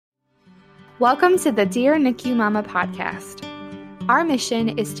Welcome to the Dear NICU Mama podcast. Our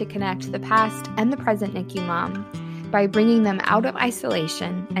mission is to connect the past and the present NICU mom by bringing them out of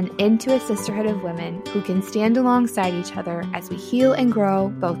isolation and into a sisterhood of women who can stand alongside each other as we heal and grow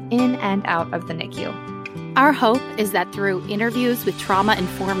both in and out of the NICU. Our hope is that through interviews with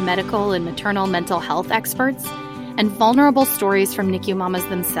trauma-informed medical and maternal mental health experts and vulnerable stories from NICU mamas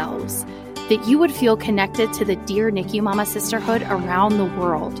themselves, that you would feel connected to the Dear NICU Mama sisterhood around the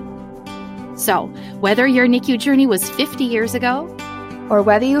world. So, whether your NICU journey was 50 years ago, or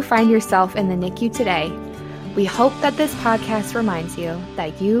whether you find yourself in the NICU today, we hope that this podcast reminds you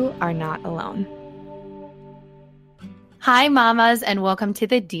that you are not alone. Hi, mamas, and welcome to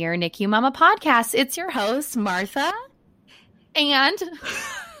the Dear NICU Mama podcast. It's your host, Martha, and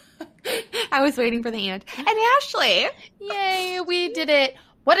I was waiting for the and Ashley. Yay, we did it.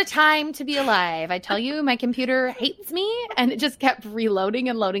 What a time to be alive. I tell you, my computer hates me, and it just kept reloading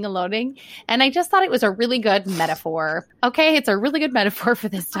and loading and loading. And I just thought it was a really good metaphor. Okay, it's a really good metaphor for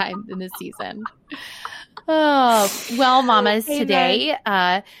this time in this season. Oh, well, mamas, today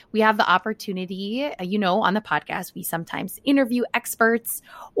we have the opportunity, on the podcast, we sometimes interview experts,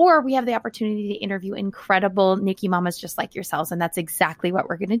 or we have the opportunity to interview incredible NICU mamas just like yourselves. And that's exactly what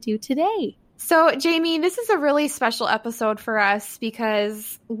we're going to do today. So, Jamie, this is a really special episode for us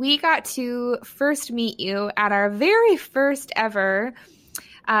because we got to first meet you at our very first ever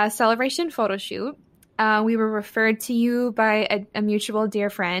celebration photo shoot. We were referred to you by a mutual dear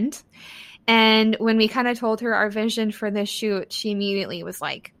friend. And when we kind of told her our vision for this shoot, she immediately was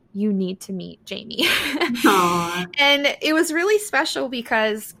like, you need to meet Jamie. And it was really special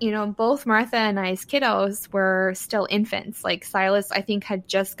because, both Martha and I's kiddos were still infants. Like Silas, I think, had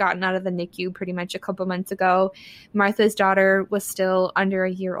just gotten out of the NICU pretty much a couple months ago. Martha's daughter was still under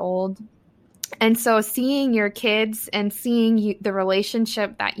a year old. And so seeing your kids and seeing the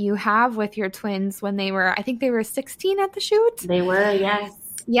relationship that you have with your twins when they were 16 at the shoot. They were, yes.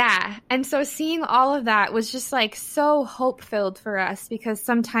 Yeah. And so seeing all of that was just like so hope-filled for us because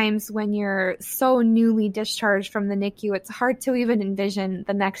sometimes when you're so newly discharged from the NICU, it's hard to even envision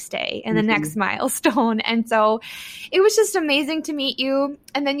the next day and the next milestone. And so it was just amazing to meet you.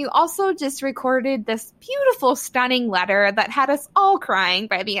 And then you also just recorded this beautiful, stunning letter that had us all crying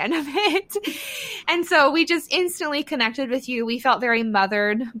by the end of it. And so we just instantly connected with you. We felt very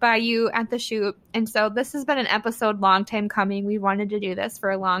mothered by you at the shoot. And so this has been an episode long time coming. We wanted to do this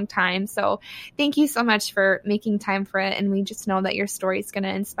for a long time. So thank you so much for making time for it. And we just know that your story is going to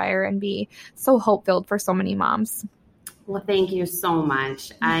inspire and be so hope-filled for so many moms. Well, thank you so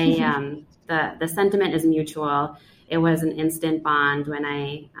much. The sentiment is mutual. It was an instant bond when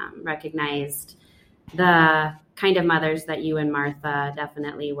I recognized the kind of mothers that you and Martha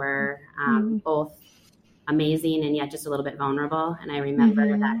definitely were, both amazing and yet just a little bit vulnerable. And I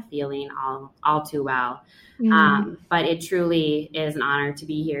remember that feeling all too well. But it truly is an honor to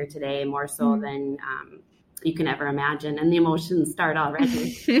be here today, more so than you can ever imagine. And the emotions start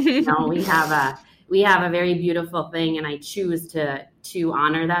already. We have a very beautiful thing, and I choose to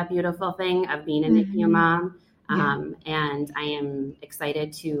honor that beautiful thing of being a NICU mom. And I am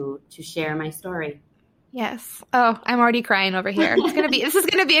excited to share my story. Yes. Oh, I'm already crying over here. This is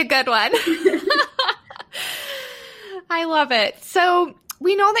gonna be a good one. I love it. So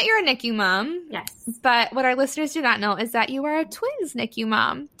we know that you're a NICU mom. Yes. But what our listeners do not know is that you are a twins NICU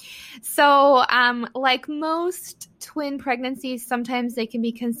mom. So like most twin pregnancies, sometimes they can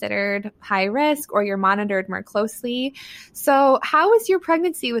be considered high risk or you're monitored more closely. So how was your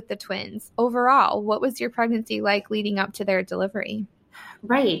pregnancy with the twins overall? What was your pregnancy like leading up to their delivery?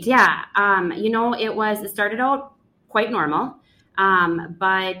 Right. Yeah. It started out quite normal.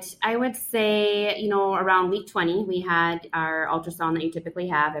 But I would say, around week 20, we had our ultrasound that you typically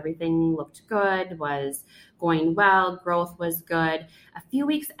have. Everything looked good, was going well. Growth was good. A few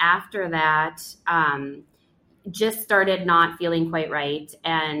weeks after that, just started not feeling quite right.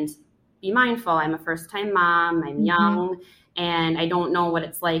 And be mindful, I'm a first-time mom. I'm young, and I don't know what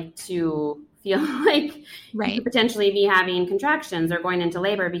it's like to feel like you could potentially be having contractions or going into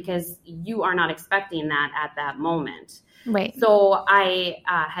labor because you are not expecting that at that moment. Right. So I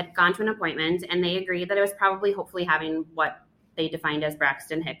had gone to an appointment, and they agreed that I was probably hopefully having what they defined as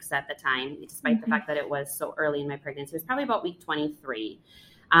Braxton Hicks at the time, despite the fact that it was so early in my pregnancy. It was probably about week 23.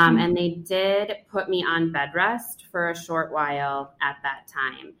 And they did put me on bed rest for a short while at that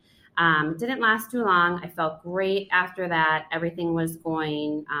time. It didn't last too long. I felt great after that. Everything was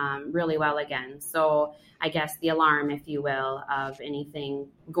going really well again. So I guess the alarm, if you will, of anything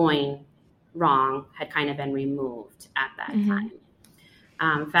going wrong had kind of been removed at that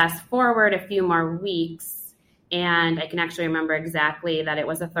time. Fast forward a few more weeks, and I can actually remember exactly that it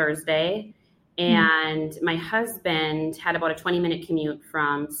was a Thursday, And my husband had about a 20-minute commute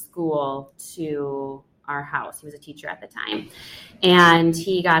from school to our house. He was a teacher at the time. And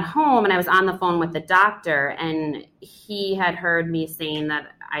he got home, and I was on the phone with the doctor, and he had heard me saying that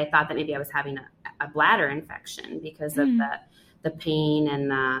I thought that maybe I was having a bladder infection because of the pain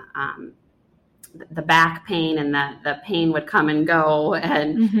and the back pain, and the pain would come and go.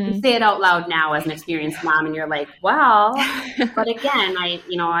 And you say it out loud now as an experienced mom, and you're like, well, but again, I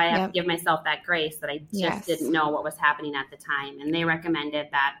have to give myself that grace that I just didn't know what was happening at the time. And they recommended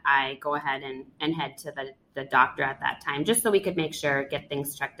that I go ahead and head to the doctor at that time, just so we could make sure, get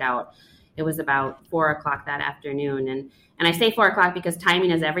things checked out. It was about 4:00 that afternoon. And I say 4:00 because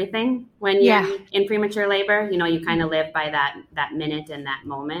timing is everything when you're in premature labor. You kind of live by that minute and that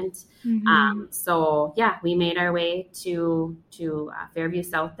moment. So we made our way to Fairview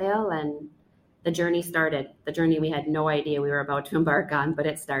Southdale, and the journey started. The journey we had no idea we were about to embark on, but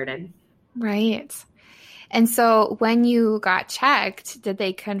it started. Right. And so when you got checked, did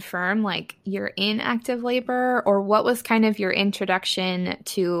they confirm like you're in active labor, or what was kind of your introduction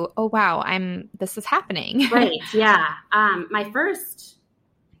to, oh, wow, this is happening? Right. Yeah. My first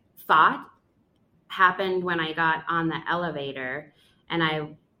thought happened when I got on the elevator, and I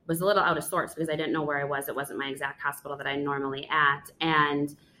was a little out of sorts because I didn't know where I was. It wasn't my exact hospital that I'm normally at.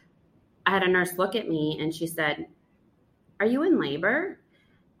 And I had a nurse look at me, and she said, "Are you in labor?"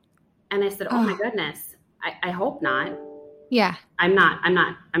 And I said, "Oh my goodness. I hope not. Yeah. I'm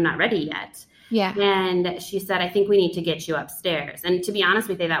not ready yet." Yeah. And she said, "I think we need to get you upstairs." And to be honest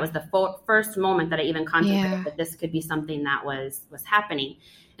with you, that was the first moment that I even contemplated that this could be something that was happening.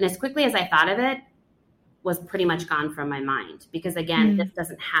 And as quickly as I thought of it, was pretty much gone from my mind, because again, this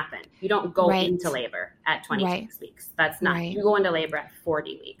doesn't happen. You don't go into labor at 26 weeks. That's not, you go into labor at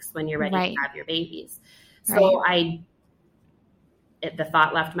 40 weeks when you're ready to have your babies. So the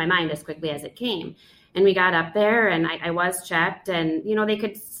thought left my mind as quickly as it came. And we got up there, and I was checked, and, they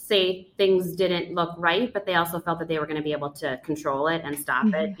could say things didn't look right, but they also felt that they were going to be able to control it and stop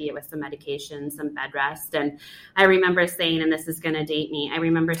it, be it with some medication, some bed rest. And I remember saying, and this is going to date me, I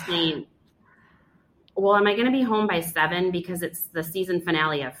remember saying, well, am I going to be home by 7 because it's the season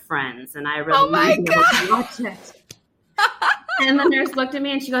finale of Friends, and I really need to be able to watch it. And the nurse looked at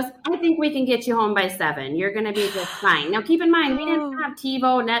me and she goes, "I think we can get you home by 7. You're going to be just fine." Now, keep in mind, we didn't have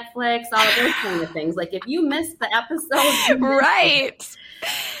TiVo, Netflix, all of those kind of things. Like, if you missed the episode. Right.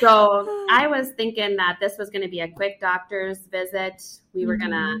 So I was thinking that this was going to be a quick doctor's visit. We were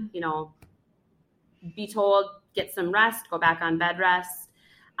going to, be told, get some rest, go back on bed rest.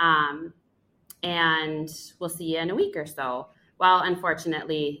 And we'll see you in a week or so. Well,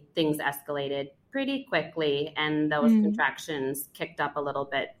 unfortunately, things escalated pretty quickly, and those contractions kicked up a little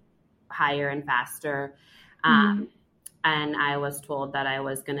bit higher and faster. And I was told that I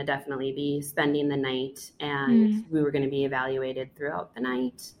was going to definitely be spending the night, and we were going to be evaluated throughout the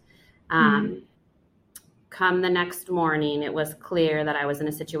night. Come the next morning, it was clear that I was in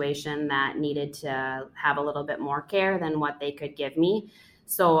a situation that needed to have a little bit more care than what they could give me.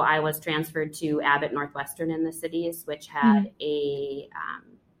 So I was transferred to Abbott Northwestern in the cities, which had a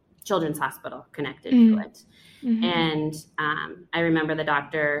children's hospital connected to it. And I remember the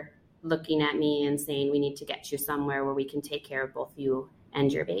doctor looking at me and saying, "We need to get you somewhere where we can take care of both you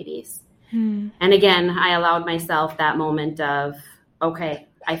and your babies." And again, I allowed myself that moment of, okay,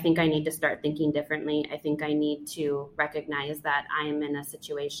 I think I need to start thinking differently. I think I need to recognize that I am in a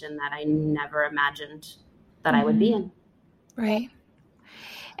situation that I never imagined that I would be in. Right.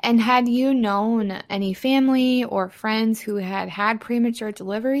 And had you known any family or friends who had premature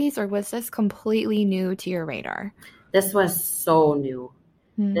deliveries, or was this completely new to your radar? This was so new.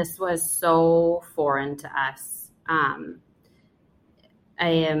 This was so foreign to us. I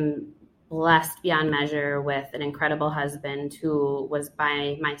am blessed beyond measure with an incredible husband who was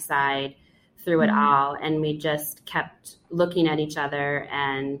by my side through it all. And we just kept looking at each other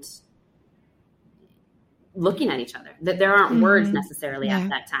and looking at each other. That there aren't words necessarily at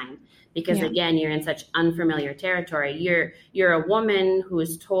that time, because again, you're in such unfamiliar territory. You're a woman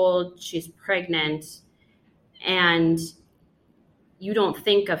who's told she's pregnant, and you don't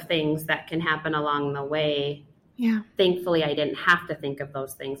think of things that can happen along the way. Thankfully, I didn't have to think of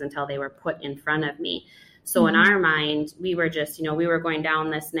those things until they were put in front of me. So in our mind, we were just, we were going down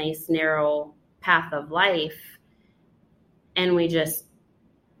this nice narrow path of life, and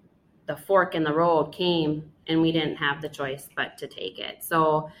the fork in the road came, and we didn't have the choice but to take it.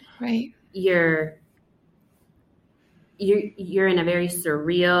 So you're in a very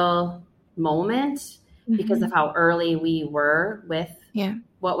surreal moment, because of how early we were with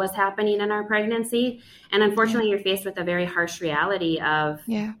what was happening in our pregnancy. And unfortunately, you're faced with a very harsh reality of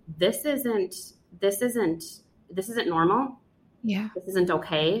this isn't normal. Yeah. This isn't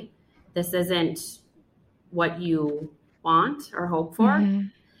okay. This isn't what you want or hope for. Mm-hmm.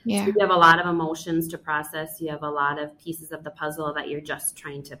 Yeah. So you have a lot of emotions to process. You have a lot of pieces of the puzzle that you're just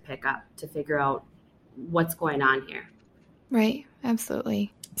trying to pick up to figure out what's going on here. Right.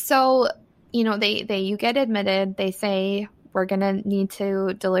 Absolutely. So, you get admitted, they say, we're going to need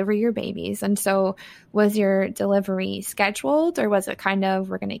to deliver your babies. And so was your delivery scheduled, or was it kind of,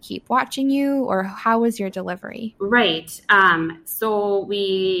 we're going to keep watching you, or how was your delivery? Right. So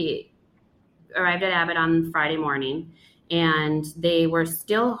we arrived at Abbott on Friday morning, and they were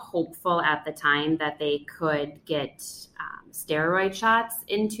still hopeful at the time that they could get steroid shots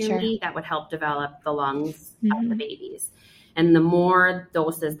into me that would help develop the lungs of the babies. And the more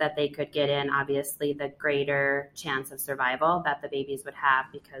doses that they could get in, obviously, the greater chance of survival that the babies would have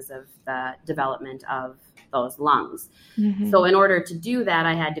because of the development of those lungs. Mm-hmm. So in order to do that,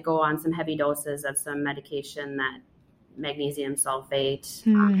 I had to go on some heavy doses of some medication, that magnesium sulfate.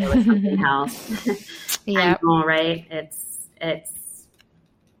 It was something else. Yeah. I know, right? It's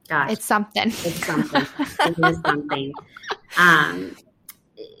something. It's something. It is something.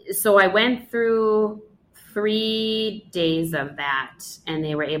 So I went through 3 days of that, and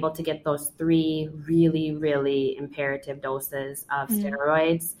they were able to get those 3 really, really imperative doses of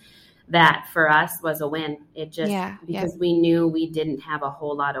steroids. That for us was a win. It just, because we knew we didn't have a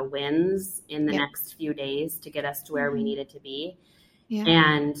whole lot of wins in the next few days to get us to where we needed to be. Yeah.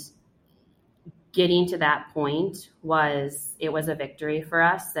 And getting to that point was a victory for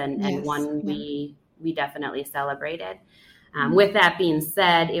us, and one we definitely celebrated. With that being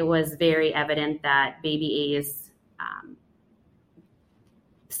said, it was very evident that baby A's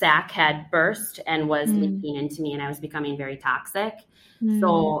sac had burst and was leaking into me, and I was becoming very toxic.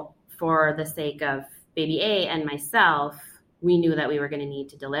 So for the sake of baby A and myself, we knew that we were going to need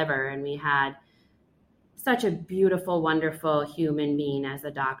to deliver, and we had such a beautiful, wonderful human being as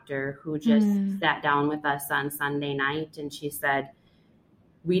a doctor who just sat down with us on Sunday night, and she said,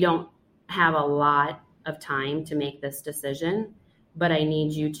 we don't have a lot of time to make this decision, but I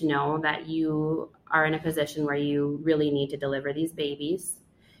need you to know that you are in a position where you really need to deliver these babies.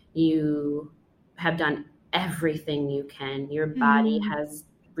 You have done everything you can. Your body has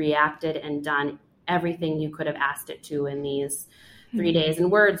reacted and done everything you could have asked it to in these 3 days.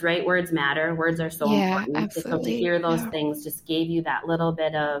 And words, right? Words matter. Words are so important. Absolutely. So to hear those things just gave you that little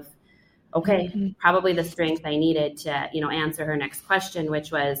bit of, okay, probably the strength I needed to, answer her next question,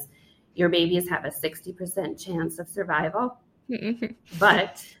 which was, your babies have a 60% chance of survival,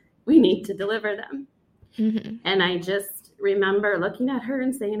 but we need to deliver them. And I just remember looking at her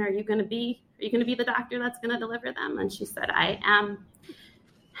and saying, are you going to be the doctor that's going to deliver them? And she said, I am.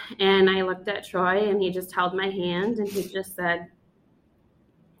 And I looked at Troy, and he just held my hand, and he just said,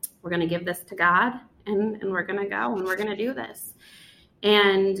 we're going to give this to God, and we're going to go, and we're going to do this.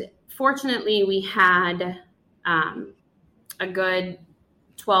 And fortunately, we had a good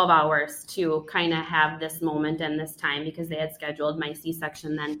 12 hours to kind of have this moment and this time, because they had scheduled my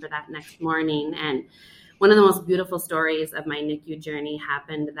C-section then for that next morning. And one of the most beautiful stories of my NICU journey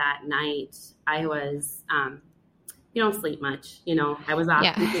happened that night. I was, you don't sleep much, I was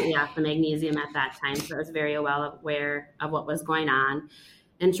completely off the magnesium at that time. So I was very well aware of what was going on.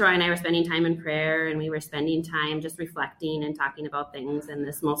 And Troy and I were spending time in prayer, and we were spending time just reflecting and talking about things. And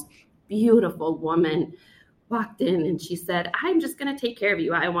this most beautiful woman walked in, and she said, I'm just going to take care of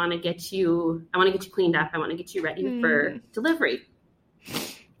you. I want to get you cleaned up. I want to get you ready for delivery.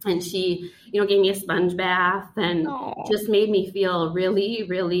 And she, gave me a sponge bath and just made me feel really,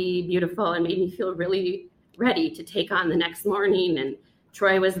 really beautiful, and made me feel really ready to take on the next morning. And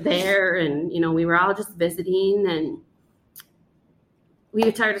Troy was there, and, we were all just visiting, and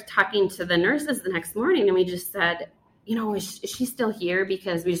we started talking to the nurses the next morning, and we just said, is she still here?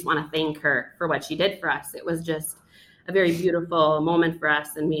 Because we just want to thank her for what she did for us. It was just a very beautiful moment for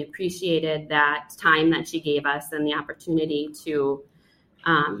us, and we appreciated that time that she gave us and the opportunity to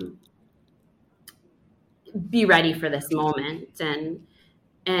be ready for this moment.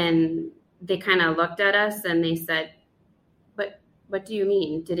 And they kind of looked at us, and they said, "But what do you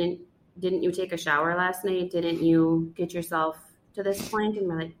mean? Didn't you take a shower last night? Didn't you get yourself to this point?" And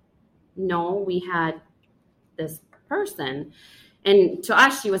we're like, "No, we had this person." And to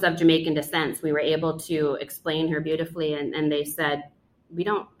us, she was of Jamaican descent. So we were able to explain her beautifully. And they said, we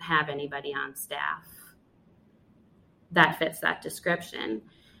don't have anybody on staff that fits that description.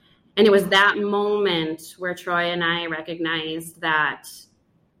 And it was that moment where Troy and I recognized that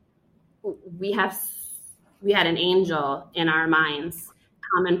we have we had an angel in our minds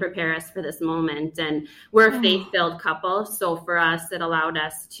come and prepare us for this moment. And we're a faith-filled couple. So for us, it allowed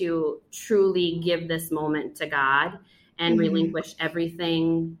us to truly give this moment to God and relinquish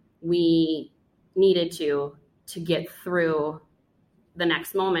everything we needed to get through the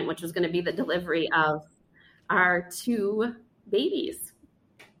next moment, which was going to be the delivery of our 2 babies.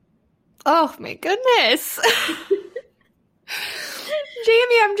 Oh my goodness.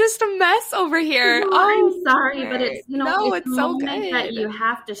 Jamie, I'm just a mess over here. I'm sorry, but it's, it's so good that good. you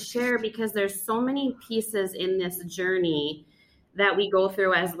have to share, because there's so many pieces in this journey that we go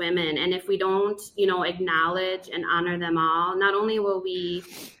through as women. And if we don't, acknowledge and honor them all, not only will we,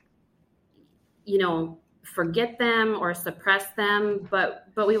 forget them or suppress them, but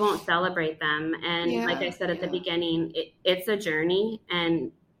we won't celebrate them. And like I said at the beginning, it's a journey,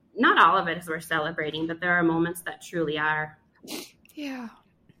 and not all of it is worth celebrating, but there are moments that truly are. Yeah.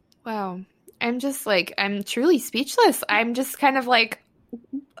 Wow. I'm truly speechless. I'm just kind of like,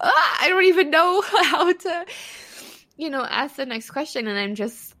 I don't even know how to, ask the next question. And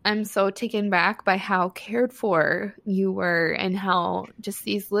I'm so taken back by how cared for you were, and how just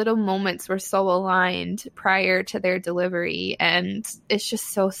these little moments were so aligned prior to their delivery. And it's just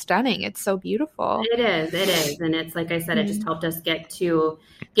so stunning. It's so beautiful. It is. And it's, like I said, it just helped us get to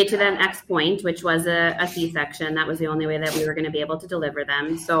that next point, which was a C-section. That was the only way that we were going to be able to deliver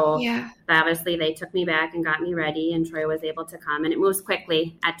them. So obviously they took me back and got me ready, and Troy was able to come, and it moves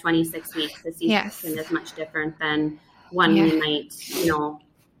quickly at 26 weeks. The C-section is much different than one we might,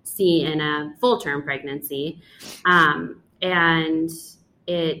 see in a full-term pregnancy. And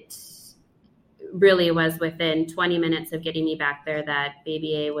it really was within 20 minutes of getting me back there that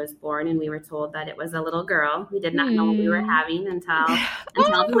baby A was born, and we were told that it was a little girl. We did not know what we were having until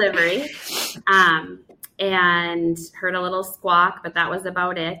delivery, and heard a little squawk, but that was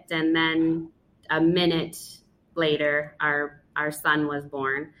about it. And then a minute later, our son was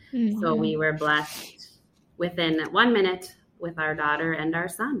born. So we were blessed within 1 minute with our daughter and our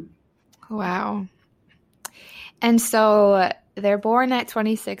son. Wow. And so they're born at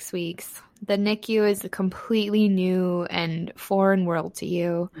 26 weeks. The NICU is a completely new and foreign world to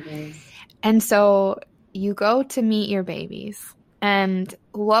you. And so you go to meet your babies. And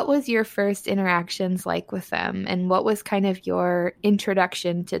what was your first interactions like with them? And what was kind of your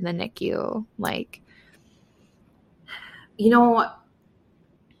introduction to the NICU like?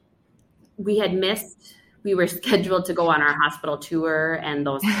 We were scheduled to go on our hospital tour and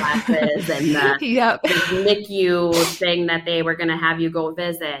those classes and the NICU thing that they were going to have you go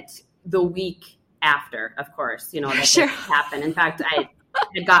visit the week after, of course, that this happened. In fact, I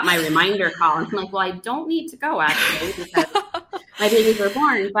had got my reminder call, and I'm like, well, I don't need to go actually, because my babies were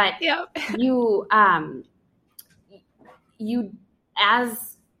born. But you, as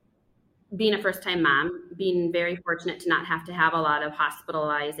being a first-time mom, being very fortunate to not have to have a lot of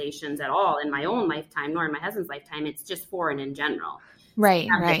hospitalizations at all in my own lifetime, nor in my husband's lifetime. It's just foreign in general. Right.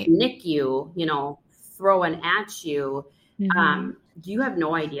 NICU, throwing at you. You have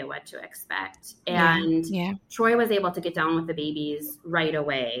no idea what to expect. And Troy was able to get down with the babies right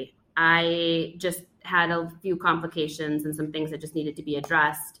away. I just had a few complications and some things that just needed to be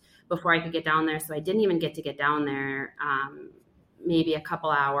addressed before I could get down there. So I didn't even get to get down there maybe a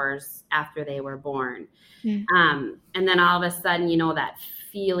couple hours after they were born. And then all of a sudden, that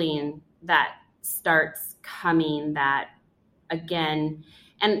feeling that starts coming, that again,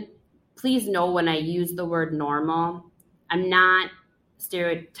 and please know when I use the word normal, I'm not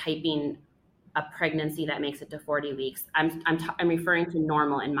stereotyping a pregnancy that makes it to 40 weeks. I'm referring to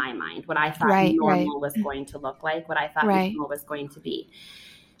normal in my mind, what I thought normal was going to look like, what I thought normal was going to be.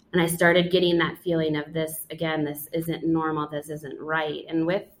 And I started getting that feeling of this isn't normal, this isn't right. And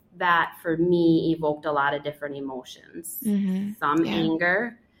with that, for me, evoked a lot of different emotions. Some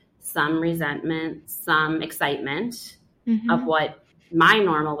anger, some resentment, some excitement of what my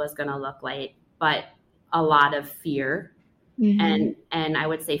normal was going to look like, but a lot of fear. And I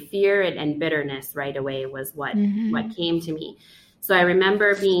would say fear and bitterness right away was what came to me. So I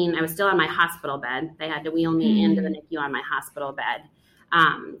remember I was still on my hospital bed. They had to wheel me into the NICU on my hospital bed.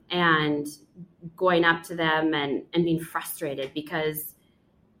 And going up to them and being frustrated because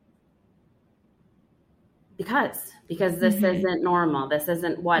this isn't normal. This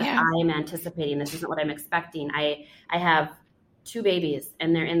isn't what I'm anticipating. This isn't what I'm expecting. I have 2 babies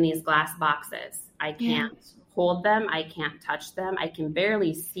and they're in these glass boxes. I can't hold them. I can't touch them. I can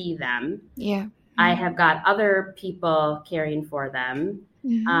barely see them. I have got other people caring for them.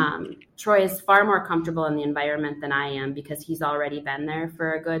 Troy is far more comfortable in the environment than I am because he's already been there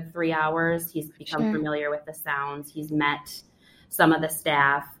for a good 3 hours. He's become familiar with the sounds. He's met some of the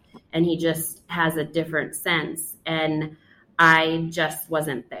staff. and he just has a different sense. And I just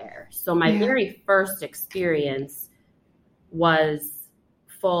wasn't there. So my very first experience was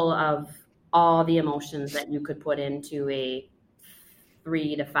full of all the emotions that you could put into a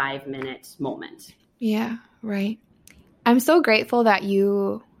 3 to 5 minute moment. Yeah, right. I'm so grateful that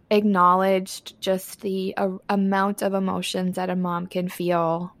you acknowledged just the amount of emotions that a mom can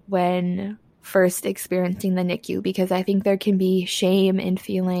feel when first experiencing the NICU, because I think there can be shame in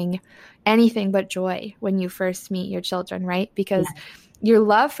feeling anything but joy when you first meet your children, right? Because your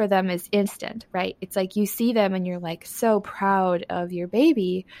love for them is instant, right? It's like you see them and you're like so proud of your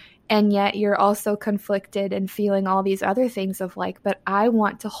baby, and yet you're also conflicted and feeling all these other things of like, but I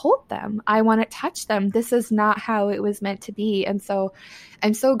want to hold them. I want to touch them. This is not how it was meant to be. And so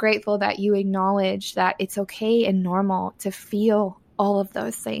I'm so grateful that you acknowledge that it's okay and normal to feel all of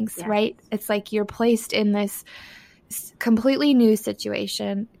those things, right? It's like you're placed in this completely new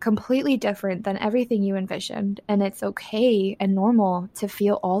situation, completely different than everything you envisioned. And it's okay and normal to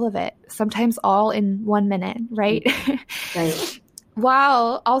feel all of it, sometimes all in 1 minute, right? Right.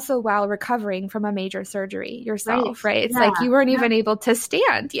 While recovering from a major surgery yourself, right? It's like you weren't even able to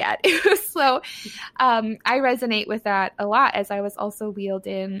stand yet. So I resonate with that a lot, as I was also wheeled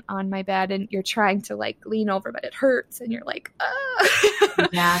in on my bed and you're trying to like lean over, but it hurts and you're like, ah.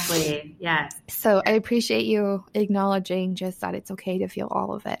 Exactly. Yes. So I appreciate you acknowledging just that it's okay to feel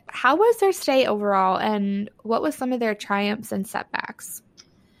all of it. How was their stay overall, and what was some of their triumphs and setbacks?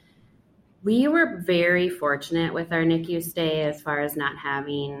 We were very fortunate with our NICU stay as far as not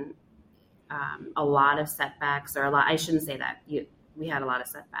having a lot of setbacks, or I shouldn't say that. We had a lot of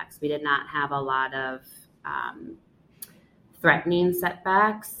setbacks. We did not have a lot of threatening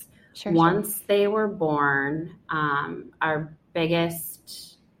setbacks. Once they were born, our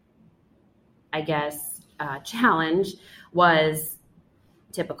biggest, I guess, challenge was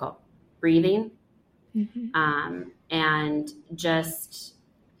typical breathing, and just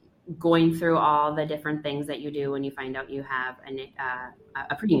going through all the different things that you do when you find out you have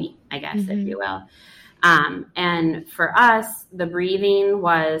a preemie, I guess, if you will. And for us, the breathing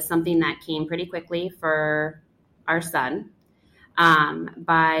was something that came pretty quickly for our son.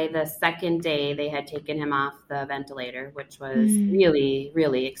 By the second day, they had taken him off the ventilator, which was really,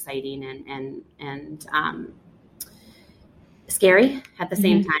 really exciting and scary at the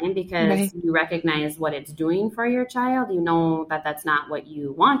same time, because you recognize what it's doing for your child. You know that that's not what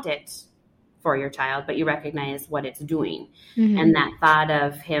you want it for your child, but you recognize what it's doing. And that thought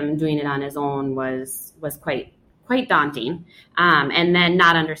of him doing it on his own was quite daunting. And then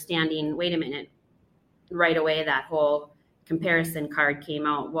not understanding, wait a minute, right away that whole comparison card came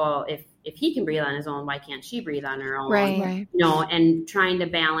out. Well, if he can breathe on his own, why can't she breathe on her own? Right. You know, and trying to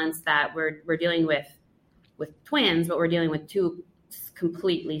balance that we're dealing with twins, but we're dealing with two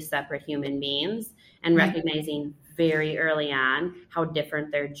completely separate human beings, and recognizing very early on how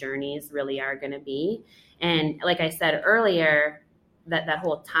different their journeys really are going to be. And like I said earlier, that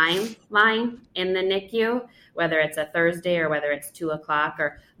whole timeline in the NICU, whether it's a Thursday or whether it's 2:00,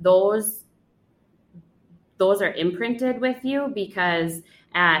 or those are imprinted with you, because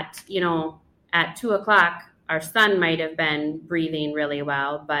at 2:00, our son might have been breathing really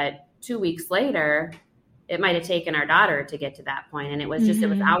well, but 2 weeks later, it might have taken our daughter to get to that point. And it was just, it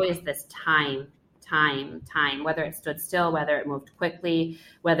was always this time, whether it stood still, whether it moved quickly,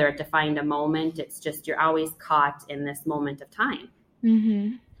 whether it defined a moment. It's just, you're always caught in this moment of time.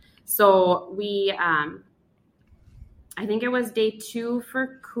 So we, I think it was day 2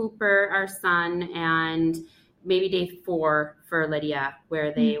 for Cooper, our son, and maybe day 4 for Lydia,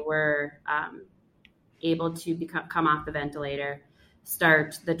 where they were able to come off the ventilator,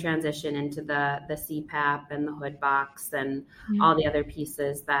 start the transition into the CPAP and the hood box and all the other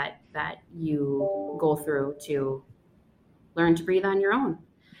pieces that you go through to learn to breathe on your own.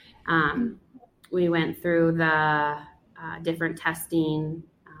 We went through the different testing,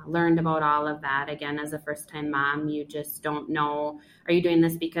 learned about all of that. Again, as a first-time mom, you just don't know, are you doing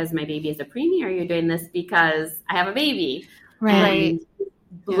this because my baby is a preemie, or are you doing this because I have a baby? Right. And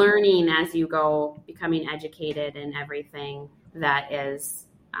learning as you go, becoming educated in everything that is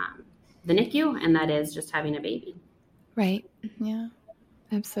the NICU, and that is just having a baby. Right. Yeah,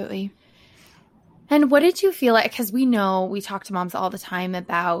 absolutely. And what did you feel like? Because we talk to moms all the time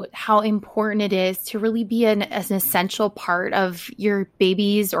about how important it is to really be an essential part of your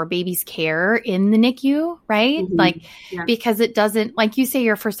baby's care in the NICU, right? Because it doesn't, like you say,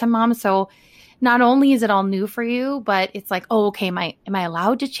 you're a first-time mom, so not only is it all new for you, but it's like, oh, okay, am I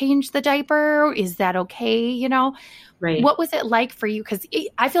allowed to change the diaper? Is that okay? You know, Right. What was it like for you? Because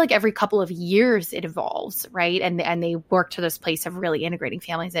I feel like every couple of years it evolves, right? And they work to this place of really integrating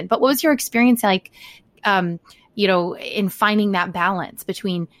families in. But what was your experience like, in finding that balance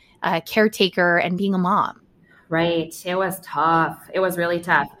between a caretaker and being a mom? Right. It was tough. It was really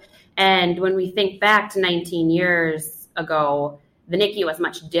tough. And when we think back to 19 years ago, the NICU was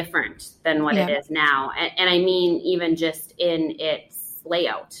much different than what it is now. And I mean, even just in its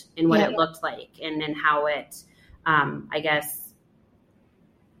layout and what it looked like and then how it,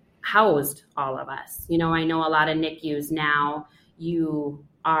 housed all of us. You know, I know a lot of NICUs now, you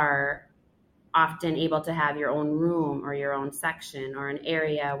are often able to have your own room or your own section or an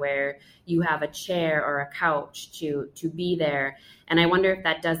area where you have a chair or a couch to be there. And I wonder if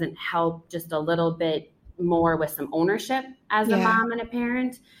that doesn't help just a little bit more with some ownership as a mom and a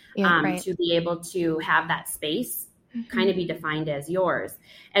parent, to be able to have that space kind of be defined as yours.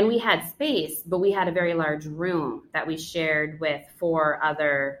 And we had space, but we had a very large room that we shared with 4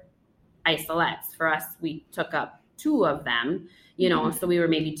 other isolettes. For us, we took up 2 of them, you know, so we were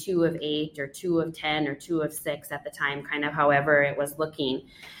maybe 2 of 8 or 2 of 10 or 2 of 6 at the time, kind of however it was looking.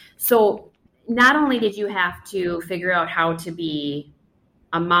 So not only did you have to figure out how to be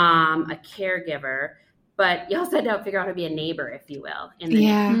a mom, a caregiver, but you also had to figure out how to be a neighbor, if you will.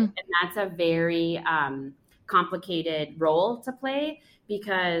 And that's a very complicated role to play,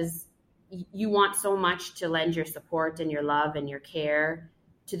 because you want so much to lend your support and your love and your care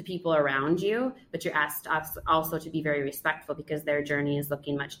to the people around you, but you're asked also to be very respectful because their journey is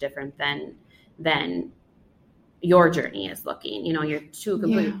looking much different than your journey is looking. You know, you're two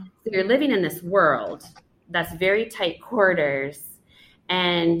completely, so you're living in this world that's very tight quarters,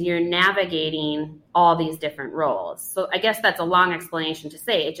 and you're navigating all these different roles. So I guess that's a long explanation to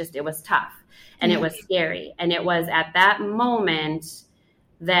say it was tough and it was scary. And it was at that moment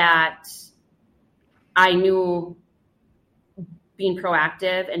that I knew being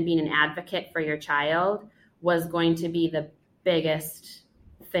proactive and being an advocate for your child was going to be the biggest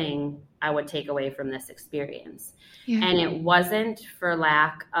thing I would take away from this experience. And it wasn't for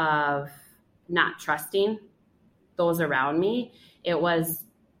lack of not trusting those around me. It was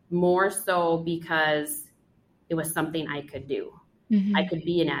more so because it was something I could do. I could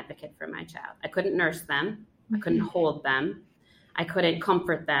be an advocate for my child. I couldn't nurse them. I couldn't hold them. I couldn't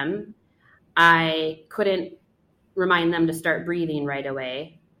comfort them. I couldn't remind them to start breathing right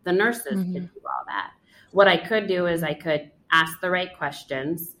away. The nurses could do all that. What I could do is I could ask the right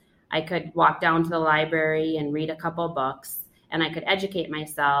questions. I could walk down to the library and read a couple books, and I could educate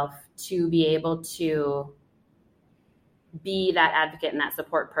myself to be able to be that advocate and that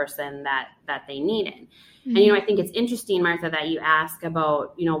support person that they needed. And, you know, I think it's interesting, Martha, that you ask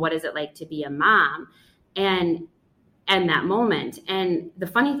about, you know, what is it like to be a mom and that moment. And the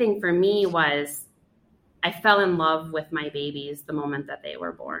funny thing for me was I fell in love with my babies the moment that they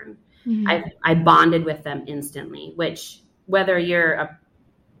were born. I bonded with them instantly, which whether you're a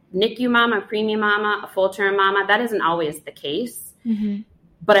NICU mama, a preemie mama, a full-term mama, that isn't always the case.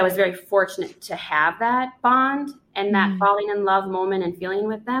 But I was very fortunate to have that bond and that falling in love moment and feeling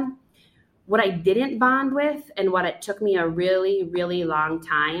with them. What I didn't bond with, and what it took me a really, really long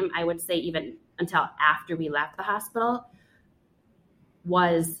time, I would say even until after we left the hospital,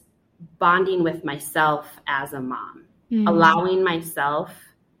 was bonding with myself as a mom, allowing myself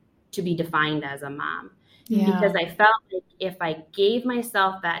to be defined as a mom. Because I felt like if I gave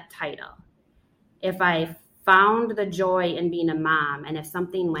myself that title, if I found the joy in being a mom, and if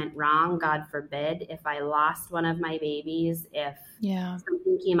something went wrong, God forbid, if I lost one of my babies, if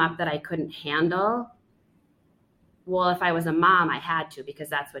something came up that I couldn't handle, well, if I was a mom, I had to, because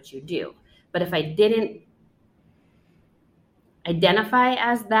that's what you do. But if I didn't identify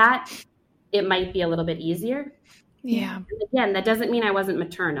as that, it might be a little bit easier. And again, that doesn't mean I wasn't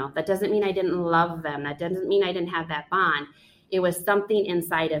maternal. That doesn't mean I didn't love them. That doesn't mean I didn't have that bond. It was something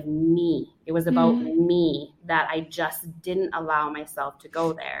inside of me. It was about me that I just didn't allow myself to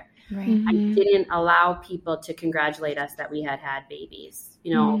go there. I didn't allow people to congratulate us that we had had babies,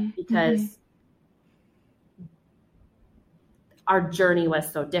 you know, because our journey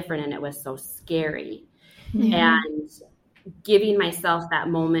was so different and it was so scary. And giving myself that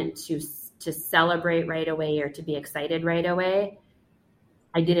moment to celebrate right away or to be excited right away,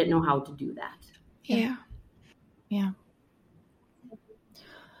 I didn't know how to do that.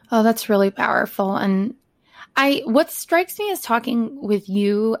 Oh, that's really powerful. And what strikes me as talking with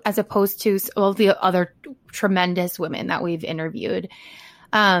you, as opposed to all the other tremendous women that we've interviewed,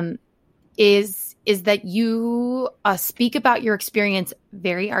 is that you speak about your experience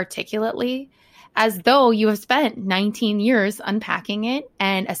very articulately, as though you have spent 19 years unpacking it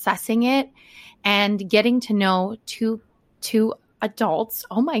and assessing it and getting to know two adults.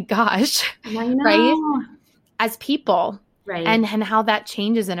 Oh my gosh. I know. Right? As people. Right. And how that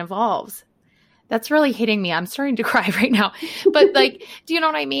changes and evolves. That's really hitting me. I'm starting to cry right now. But like, do you know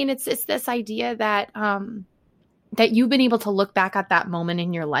what I mean? It's this idea that that you've been able to look back at that moment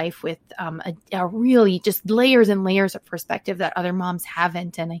in your life with a really just layers and layers of perspective that other moms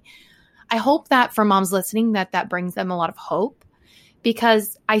haven't. And I hope that for moms listening, that brings them a lot of hope,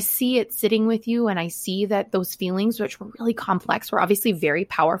 because I see it sitting with you, and I see that those feelings, which were really complex, were obviously very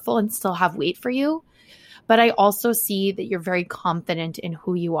powerful and still have weight for you. But I also see that you're very confident in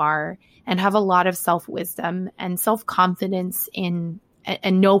who you are and have a lot of self-wisdom and self-confidence in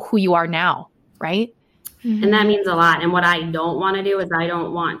and know who you are now, right? Mm-hmm. And that means a lot. And what I don't want to do is I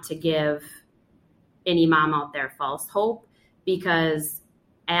don't want to give any mom out there false hope, because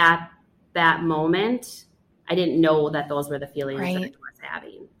at that moment, I didn't know that those were the feelings that I was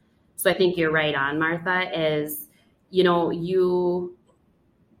having. So I think you're right on, Martha, is, you know, you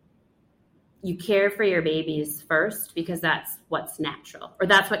care for your babies first, because that's what's natural, or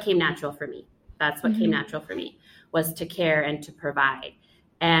that's what came natural for me. That's what came natural for me, was to care and to provide.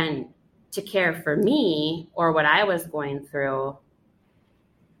 And to care for me, or what I was going through,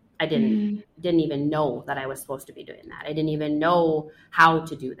 I didn't even know that I was supposed to be doing that. I didn't even know how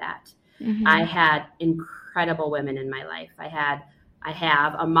to do that. I had incredible women in my life. I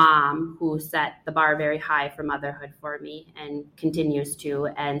have a mom who set the bar very high for motherhood for me, and continues to,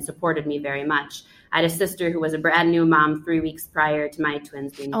 and supported me very much. I had a sister who was a brand new mom 3 weeks prior to my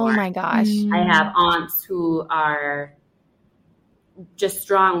twins being born. Oh my gosh. I have aunts who are just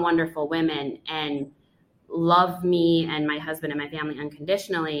strong, wonderful women and love me and my husband and my family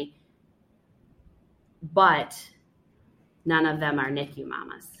unconditionally, but none of them are NICU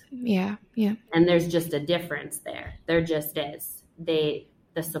mamas. Yeah. Yeah. And there's just a difference there. There just is. The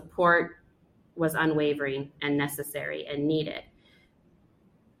support was unwavering and necessary and needed.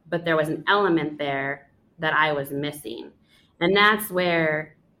 But there was an element there that I was missing. And that's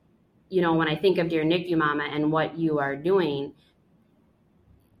where, you know, when I think of Dear NICU Mama and what you are doing,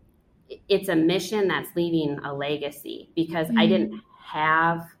 it's a mission that's leaving a legacy, because I didn't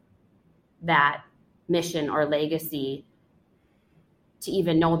have that mission or legacy to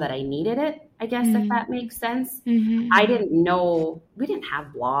even know that I needed it, I guess, if that makes sense. I didn't know, we didn't have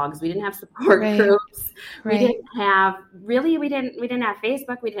blogs, we didn't have support groups, we didn't have we didn't have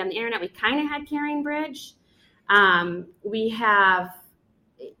Facebook, we didn't have the internet. We kind of had Caring Bridge. We have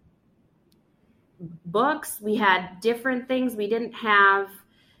books, we had different things. We didn't have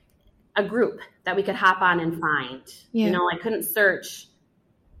a group that we could hop on and find. You know, I couldn't search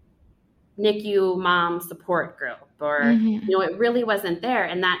NICU mom support group, or, you know, it really wasn't there.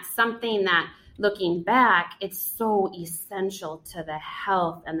 And that's something that, looking back, it's so essential to the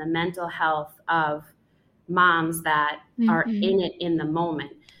health and the mental health of moms that are in it in the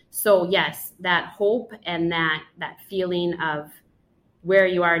moment. So yes, that hope and that feeling of where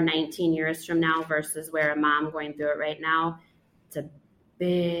you are 19 years from now versus where a mom going through it right now, it's a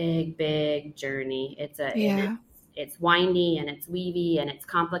big journey. It's windy and it's weavy and it's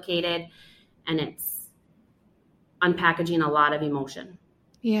complicated, and it's unpackaging a lot of emotion.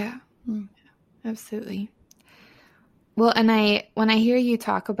 Yeah, absolutely. Well, and when I hear you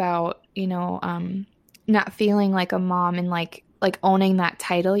talk about, you know, not feeling like a mom and like owning that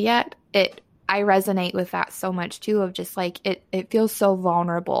title yet, I resonate with that so much too, of just like, it feels so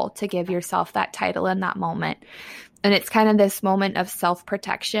vulnerable to give yourself that title in that moment. And it's kind of this moment of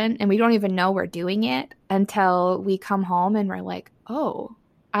self-protection, and we don't even know we're doing it until we come home and we're like, oh,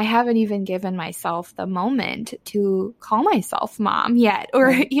 I haven't even given myself the moment to call myself mom yet,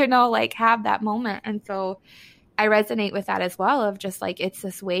 or, you know, like have that moment. And so I resonate with that as well, of just like, it's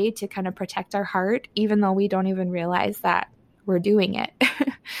this way to kind of protect our heart, even though we don't even realize that we're doing it.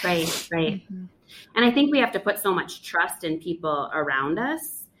 Right. And I think we have to put so much trust in people around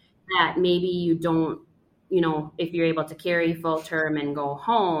us that maybe you don't, you know, if you're able to carry full term and go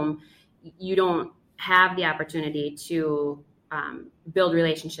home, you don't have the opportunity to build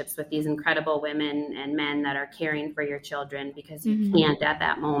relationships with these incredible women and men that are caring for your children, because you can't at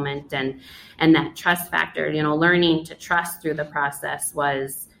that moment. And that trust factor, you know, learning to trust through the process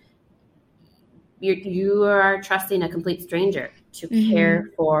was, you are trusting a complete stranger to care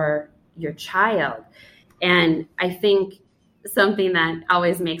for your child. And I think something that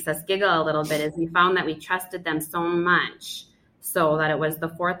always makes us giggle a little bit is we found that we trusted them so much so that it was the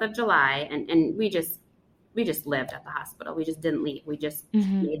 4th of July and we just lived at the hospital. We just didn't leave. We just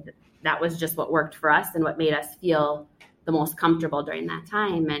that was just what worked for us and what made us feel the most comfortable during that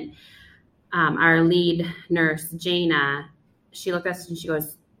time. And our lead nurse, Jana, she looked at us and she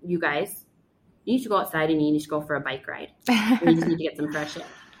goes, "You guys, you need to go outside and you need to go for a bike ride. We just need to get some fresh air."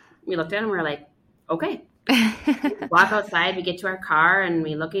 We looked at him and we're like, okay. Walk outside, we get to our car and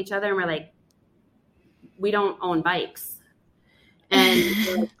we look at each other and we're like, we don't own bikes. And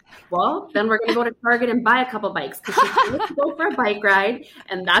we're like, well, then we're going to go to Target and buy a couple bikes because she's going to go for a bike ride.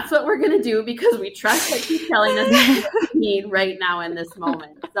 And that's what we're going to do because we trust that she's telling us what we need right now in this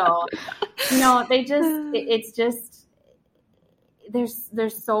moment. So, it's just,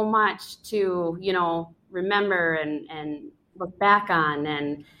 there's so much to, remember and look back on,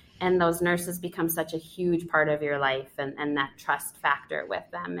 and those nurses become such a huge part of your life, and that trust factor with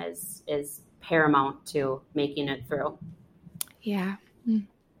them is paramount to making it through. Yeah,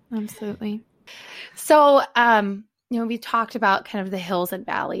 absolutely. So, we talked about kind of the hills and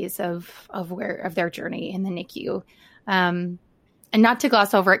valleys of their journey in the NICU. And not to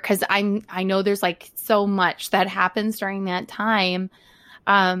gloss over it, because I know there's like so much that happens during that time.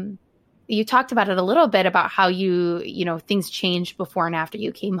 You talked about it a little bit about how things changed before and after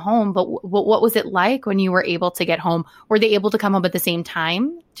you came home, but what was it like when you were able to get home? Were they able to come home at the same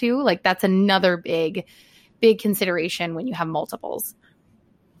time too? Like that's another big consideration when you have multiples.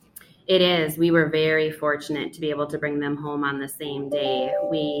 It is. We were very fortunate to be able to bring them home on the same day.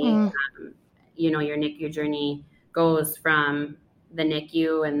 Your NICU journey goes from the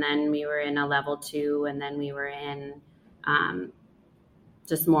NICU, and then we were in a level 2, and then we were in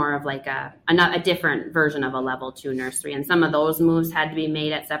just more of like a different version of a level 2 nursery. And some of those moves had to be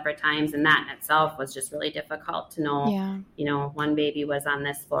made at separate times. And that in itself was just really difficult to know, one baby was on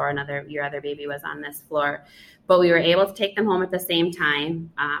this floor, your other baby was on this floor, but we were able to take them home at the same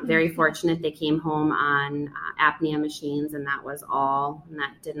time. Very fortunate. They came home on apnea machines, and that was all. And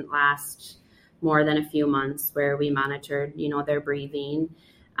that didn't last more than a few months, where we monitored, their breathing.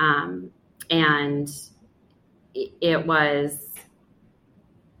 And it was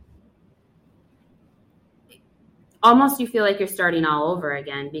almost, you feel like you're starting all over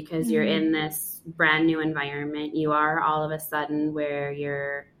again, because you're in this brand new environment. You are all of a sudden where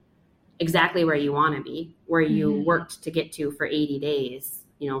you're exactly where you want to be, where you worked to get to for 80 days,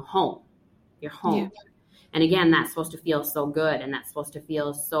 home. You're home. Yeah. And again, that's supposed to feel so good, and that's supposed to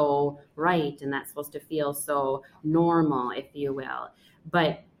feel so right, and that's supposed to feel so normal, if you will.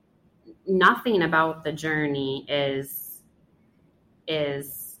 But nothing about the journey is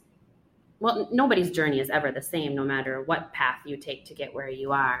well, nobody's journey is ever the same, no matter what path you take to get where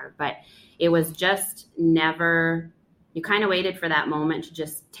you are. But it was just never, you kind of waited for that moment to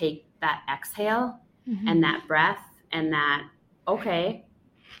just take that exhale and that breath, and that, okay,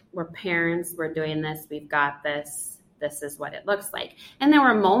 we're parents, we're doing this, we've got this, this is what it looks like. And there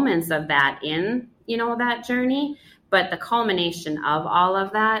were moments of that in, that journey, but the culmination of all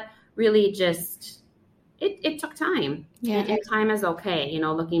of that really just, it took time. Yeah. And time is okay.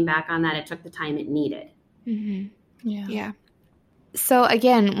 Looking back on that, it took the time it needed. Mm-hmm. Yeah. So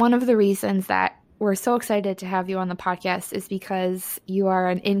again, one of the reasons that we're so excited to have you on the podcast is because you are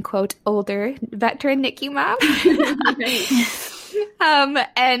an, in quote, older veteran NICU mom.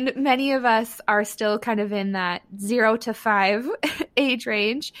 And many of us are still kind of in that 0 to 5 age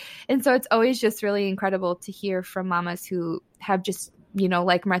range. And so it's always just really incredible to hear from mamas who have just,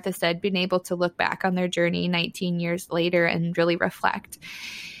 like Martha said, been able to look back on their journey 19 years later and really reflect.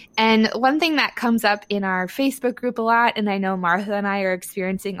 And one thing that comes up in our Facebook group a lot, and I know Martha and I are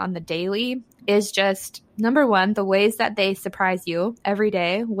experiencing on the daily, is just, number one, the ways that they surprise you every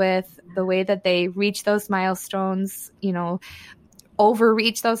day with the way that they reach those milestones,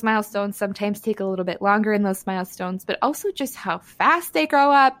 overreach those milestones, sometimes take a little bit longer in those milestones, but also just how fast they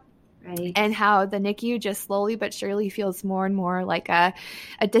grow up. Right. And how the NICU just slowly but surely feels more and more like a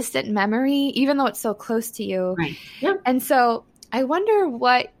distant memory, even though it's so close to you. Right. Yep. And so I wonder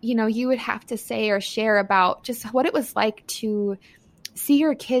what, you would have to say or share about just what it was like to see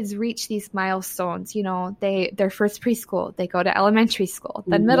your kids reach these milestones. Their first preschool, they go to elementary school,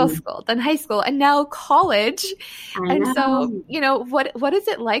 then middle school, then high school, and now college. And so, what is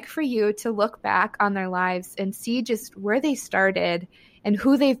it like for you to look back on their lives and see just where they started and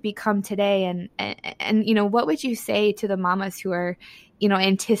who they've become today? And what would you say to the mamas who are,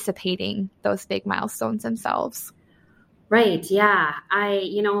 anticipating those big milestones themselves? Right. Yeah.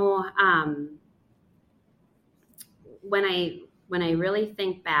 When I really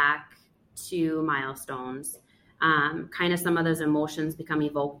think back to milestones, kind of some of those emotions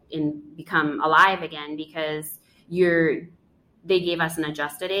become alive again, because they gave us an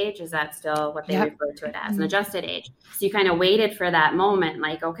adjusted age. Is that still what they refer to it as? An adjusted age. So you kind of waited for that moment,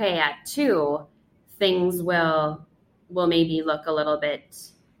 like, okay, at 2, things will maybe look a little bit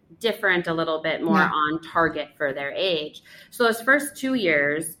different, a little bit more on target for their age. So those first 2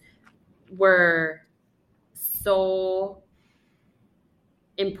 years were so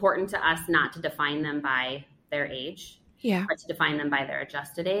important to us not to define them by their age, but to define them by their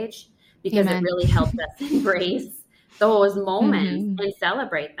adjusted age, because it really helped us embrace those moments and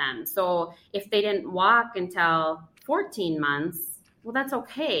celebrate them. So if they didn't walk until 14 months, well, that's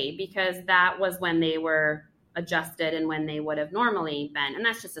okay, because that was when they were adjusted and when they would have normally been. And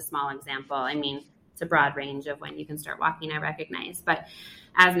that's just a small example. I mean, it's a broad range of when you can start walking, I recognize. But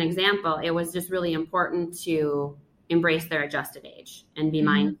as an example, it was just really important to embrace their adjusted age and be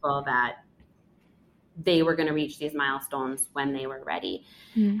mindful that they were going to reach these milestones when they were ready.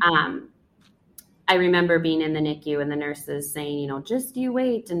 I remember being in the NICU and the nurses saying, you know, just you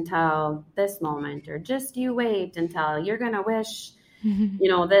wait until this moment, or just you wait until you're going to wish, you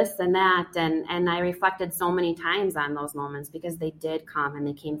know, this and that. And I reflected so many times on those moments, because they did come, and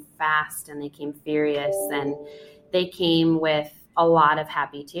they came fast, and they came furious, and they came with a lot of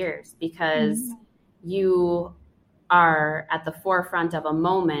happy tears, because you are at the forefront of a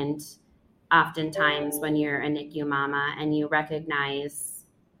moment oftentimes when you're a NICU mama, and you recognize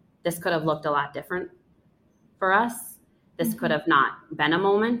this could have looked a lot different for us. This could have not been a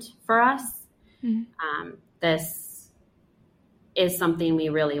moment for us. This is something we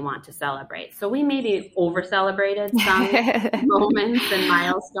really want to celebrate. So we maybe over-celebrated some moments and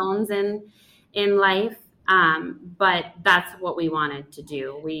milestones in life, but that's what we wanted to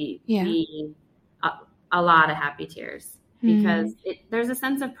do. We a lot of happy tears, because there's a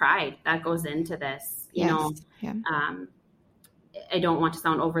sense of pride that goes into this. You know, I don't want to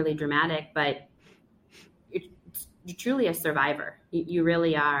sound overly dramatic, but you're truly a survivor. You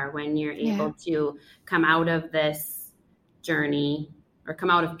really are, when you're able to come out of this journey, or come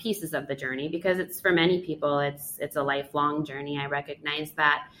out of pieces of the journey, because it's, for many people, it's a lifelong journey. I recognize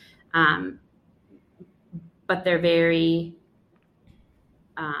that. But they're very,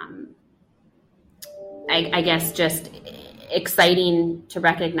 I guess, just exciting to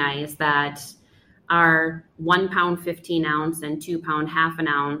recognize that our 1 pound 15 ounce and 2 pound half an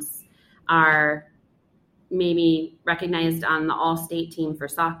ounce are maybe recognized on the all-state team for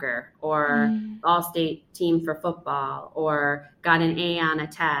soccer, or the all-state team for football, or got an A on a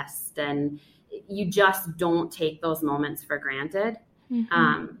test. And you just don't take those moments for granted.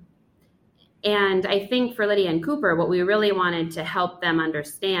 And I think for Lydia and Cooper, what we really wanted to help them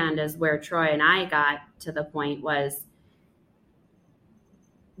understand is where Troy and I got to the point was,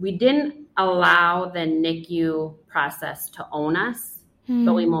 we didn't allow the NICU process to own us,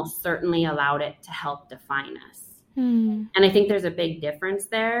 but we most certainly allowed it to help define us. And I think there's a big difference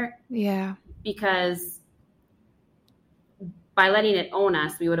there. Yeah. Because by letting it own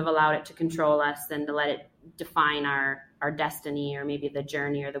us, we would have allowed it to control us and to let it define our destiny, or maybe the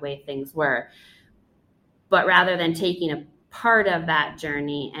journey, or the way things were. But rather than taking a part of that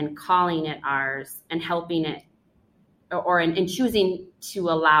journey and calling it ours and helping it, or in choosing to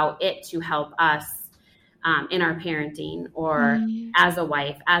allow it to help us in our parenting, or as a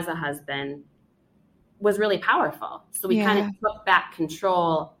wife, as a husband, was really powerful. So we kind of took back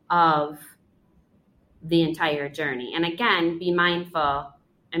control of the entire journey. And again, be mindful,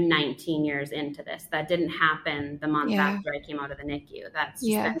 I'm 19 years into this. That didn't happen the month after I came out of the NICU. That's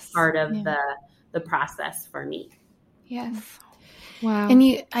just been part of the process for me. Yes. Wow.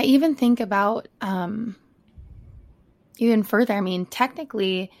 And I even think about even further. I mean,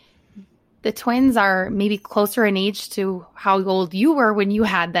 technically, the twins are maybe closer in age to how old you were when you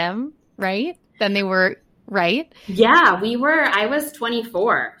had them, right? Than they were, right? Yeah, I was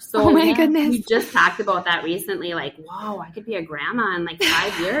 24. So oh my goodness. We just talked about that recently. Like, wow, I could be a grandma in like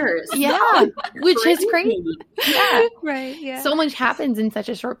 5 years. Yeah, which is crazy. Yeah. Right. Yeah. So much happens in such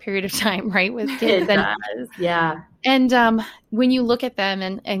a short period of time, right? With kids. It does. Yeah. And when you look at them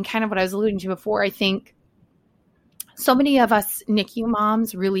and kind of what I was alluding to before, I think so many of us NICU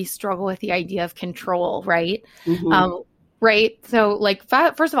moms really struggle with the idea of control, right? Right. So like,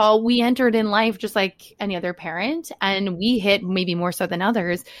 first of all, we entered in life just like any other parent, and we hit, maybe more so than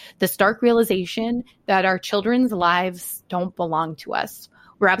others, the stark realization that our children's lives don't belong to us.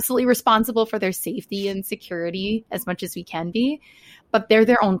 We're absolutely responsible for their safety and security as much as we can be, but they're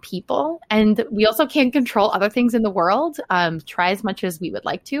their own people. And we also can't control other things in the world, try as much as we would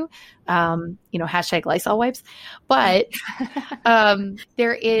like to, hashtag Lysol wipes. But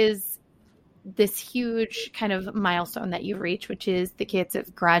there is this huge kind of milestone that you've reached, which is the kids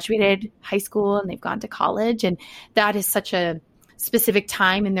have graduated high school and they've gone to college. And that is such a specific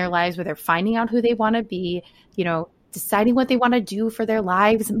time in their lives where they're finding out who they want to be, deciding what they want to do for their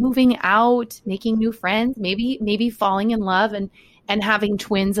lives, moving out, making new friends, maybe falling in love and and having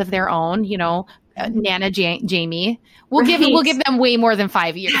twins of their own, Nana Jamie, we'll give them way more than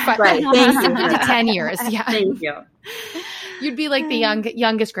 5 years, but Right. 7 to 10 years. Yeah. Thank you. You'd be like the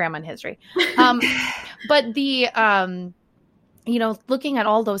youngest grandma in history. But the, looking at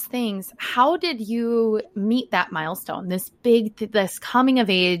all those things, how did you meet that milestone, this coming of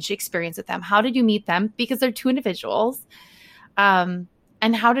age experience with them? How did you meet them? Because they're two individuals.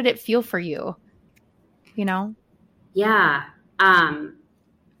 And how did it feel for you? Yeah.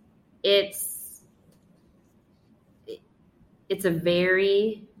 It's a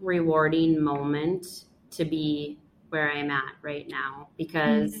very rewarding moment to be where I'm at right now,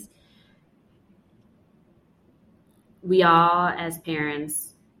 because we all as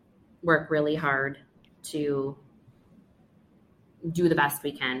parents work really hard to do the best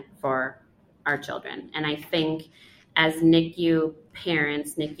we can for our children. And I think as NICU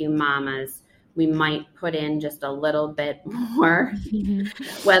parents, NICU mamas, we might put in just a little bit more,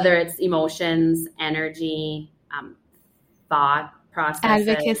 whether it's emotions, energy, thought processes,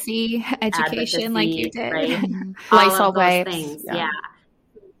 education, like you did, right? Lysol All of those wipes. things, yeah.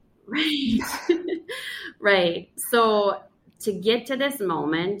 Right. Right. So to get to this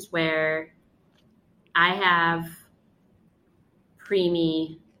moment where I have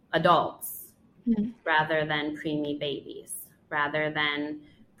preemie adults rather than preemie babies, rather than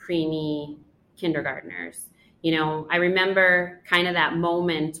preemie kindergartners. I remember kind of that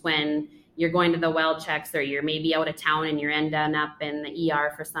moment when you're going to the well checks, or you're maybe out of town and you're ending up in the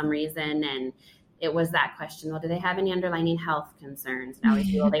ER for some reason. And it was that question, well, do they have any underlying health concerns? Now we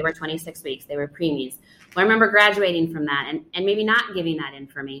feel they were 26 weeks, they were preemies. Well, I remember graduating from that and maybe not giving that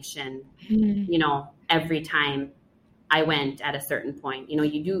information, every time I went at a certain point.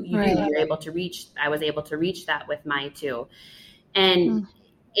 You're able to reach, I was able to reach that with my two. And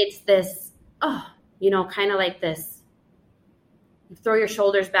it's this, kind of like this, you throw your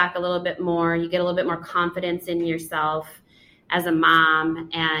shoulders back a little bit more, you get a little bit more confidence in yourself as a mom,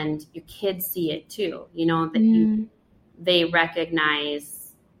 and your kids see it too, that they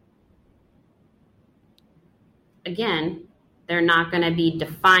recognize, again, they're not going to be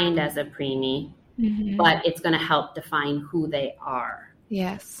defined as a preemie, but it's going to help define who they are.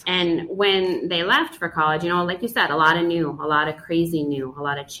 Yes. And when they left for college, like you said, a lot of new, a lot of crazy new, a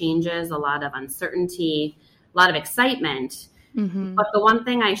lot of changes, a lot of uncertainty, a lot of excitement. But the one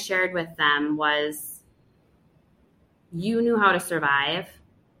thing I shared with them was, you knew how to survive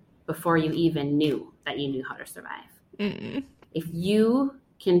before you even knew that you knew how to survive. If you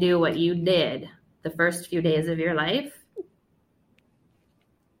can do what you did the first few days of your life,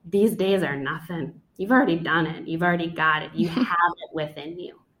 these days are nothing. You've already done it. You've already got it. You have it within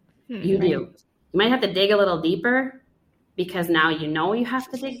you. You do. You might have to dig a little deeper, because now you know you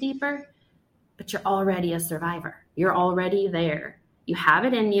have to dig deeper, but you're already a survivor. You're already there. You have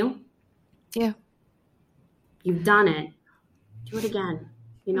it in you. Yeah. You've done it. Do it again.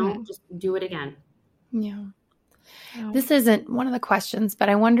 Just do it again. Yeah. This isn't one of the questions, but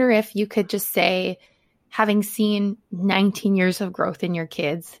I wonder if you could just say, having seen 19 years of growth in your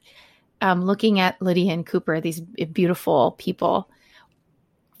kids, looking at Lydia and Cooper, these beautiful people,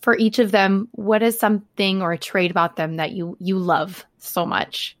 for each of them, what is something or a trait about them that you love so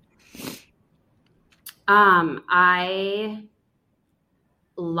much? I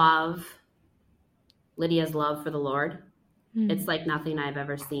love Lydia's love for the Lord. It's like nothing I've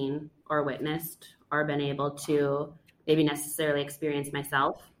ever seen or witnessed or been able to maybe necessarily experience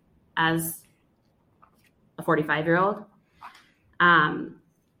myself as a 45-year-old.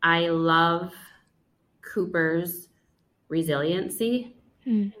 I love Cooper's resiliency.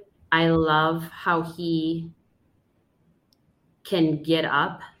 I love how he can get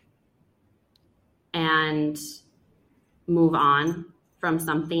up and move on from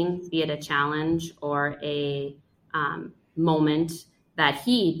something, be it a challenge or a moment that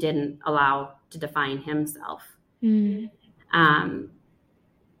he didn't allow to define himself.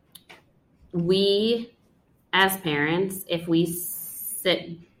 We, as parents, if we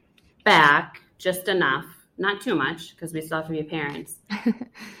sit back just enough, not too much, because we still have to be parents,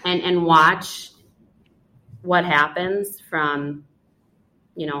 and watch what happens from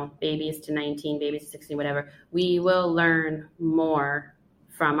babies to 19, babies to 16, whatever, we will learn more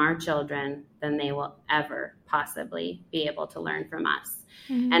from our children than they will ever possibly be able to learn from us.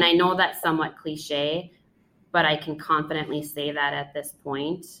 And I know that's somewhat cliche, but I can confidently say that at this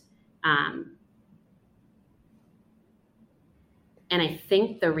point. And I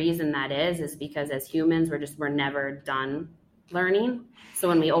think the reason that is because as humans, we're never done learning. So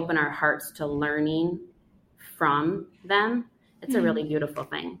when we open our hearts to learning from them, it's a really beautiful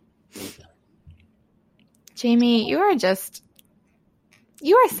thing. Jamie, you are just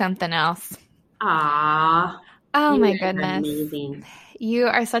You are something else. Aw. Oh You my guys are goodness. amazing. You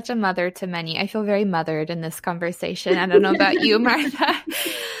are such a mother to many. I feel very mothered in this conversation. I don't know about you, Martha.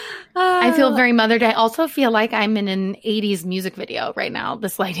 I feel very mothered. I also feel like I'm in an 80s music video right now.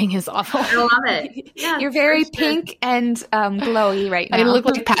 This lighting is awful. I love it. Yeah, You're very for sure. pink and glowy right now. I look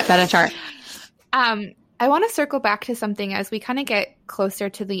like Pat Benatar. I want to circle back to something as we kind of get closer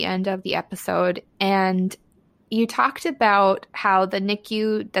to the end of the episode. And you talked about how the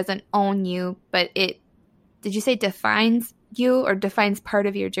NICU doesn't own you, but it, did you say defines you or defines part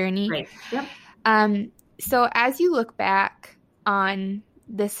of your journey? Right. Yep. So as you look back on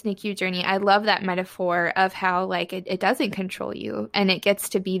this NICU journey, I love that metaphor of how like it doesn't control you and it gets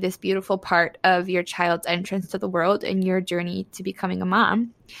to be this beautiful part of your child's entrance to the world and your journey to becoming a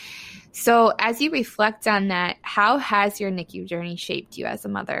mom. So as you reflect on that, how has your NICU journey shaped you as a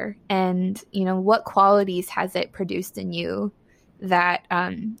mother? And, you know, what qualities has it produced in you that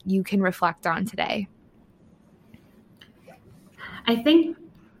you can reflect on today? I think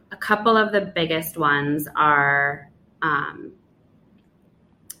a couple of the biggest ones are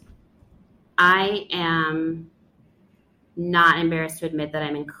I am not embarrassed to admit that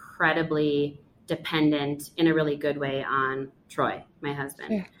I'm incredibly dependent in a really good way on Troy, my husband.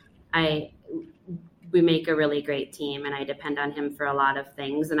 Sure. We make a really great team and I depend on him for a lot of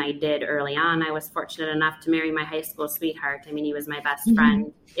things. And I did early on. I was fortunate enough to marry my high school sweetheart. I mean, he was my best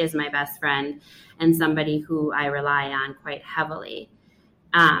friend, is my best friend, and somebody who I rely on quite heavily.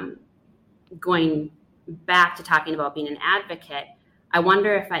 Going back to talking about being an advocate, I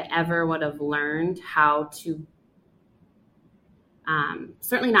wonder if I ever would have learned how to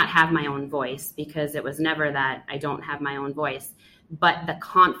certainly not have my own voice, because it was never that I don't have my own voice, but the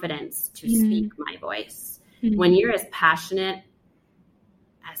confidence to speak my voice. When you're as passionate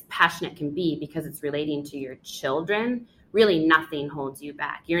can be, because it's relating to your children, really nothing holds you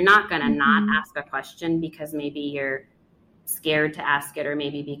back. You're not going to not ask a question because maybe you're scared to ask it, or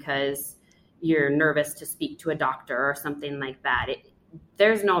maybe because you're nervous to speak to a doctor or something like that.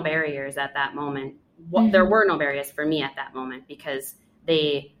 There's no barriers at that moment. There were no barriers for me at that moment, because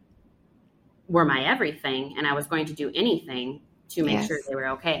they were my everything and I was going to do anything to make sure they were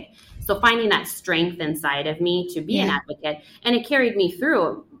okay. So finding that strength inside of me to be an advocate, and it carried me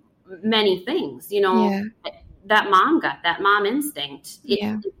through many things, you know, that mom gut, that mom instinct,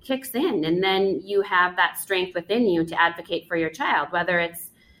 it kicks in, and then you have that strength within you to advocate for your child, whether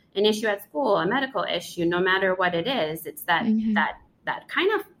it's an issue at school, a medical issue, no matter what it is. It's that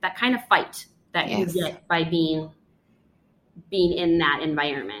kind of fight that you get by being in that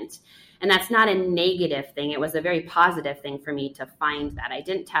environment. And that's not a negative thing. It was a very positive thing for me to find that. I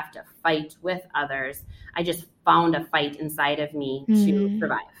didn't have to fight with others. I just found a fight inside of me to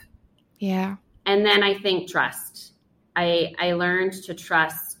survive. Yeah. And then I think trust. I learned to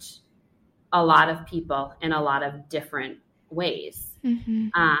trust a lot of people in a lot of different ways.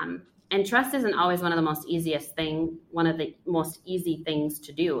 And trust isn't always one of the most easy things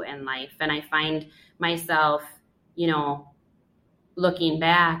to do in life. And I find myself, you know, looking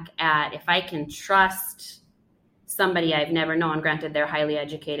back at, if I can trust somebody I've never known, granted they're highly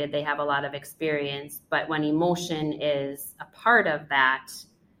educated, they have a lot of experience, but when emotion is a part of that,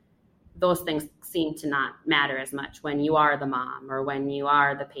 those things seem to not matter as much. When you are the mom or when you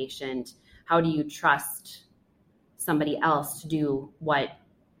are the patient, how do you trust somebody else to do what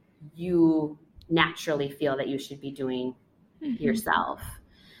you naturally feel that you should be doing yourself?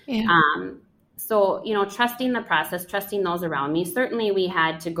 So, you know, trusting the process, trusting those around me. Certainly we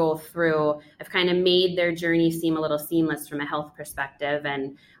had to go through, I've kind of made their journey seem a little seamless from a health perspective.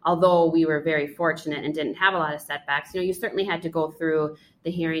 And although we were very fortunate and didn't have a lot of setbacks, you know, you certainly had to go through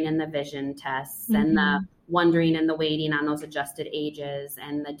the hearing and the vision tests and the wondering and the waiting on those adjusted ages,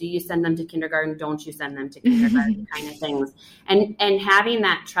 and the, do you send them to kindergarten? Don't you send them to kindergarten kind of things. And having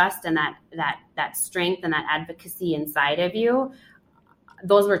that trust and that strength and that advocacy inside of you,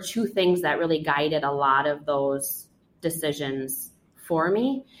 those were two things that really guided a lot of those decisions for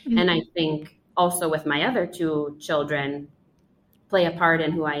me. And I think also with my other two children play a part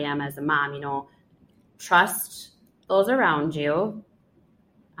in who I am as a mom. You know, trust those around you,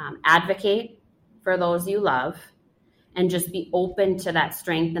 advocate for those you love, and just be open to that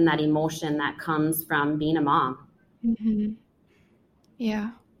strength and that emotion that comes from being a mom.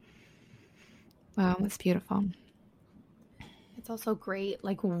 Yeah. Wow, that's beautiful. It's also great,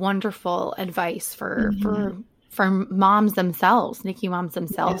 like wonderful advice for moms themselves, NICU moms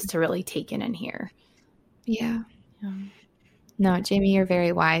themselves, to really take in and hear. Yeah. No, Jamie, you're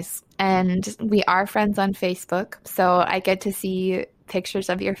very wise. And we are friends on Facebook. So I get to see pictures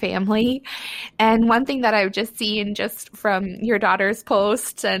of your family. And one thing that I've just seen just from your daughter's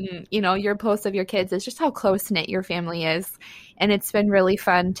posts and, your posts of your kids is just how close-knit your family is. And it's been really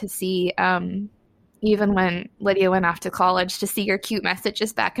fun to see, even when Lydia went off to college, to see your cute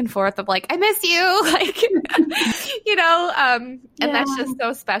messages back and forth of like, I miss you, and that's just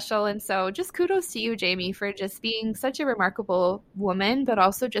so special. And so just kudos to you, Jamie, for just being such a remarkable woman, but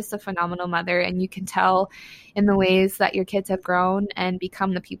also just a phenomenal mother. And you can tell in the ways that your kids have grown and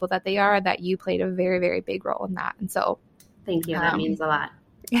become the people that they are, that you played a very, very big role in that. And so thank you. That means a lot.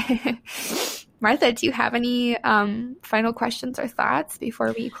 Martha, do you have any final questions or thoughts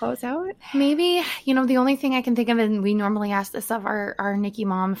before we close out? Maybe, the only thing I can think of, and we normally ask this of our NICU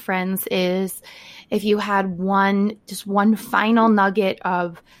mom friends, is if you had just one final nugget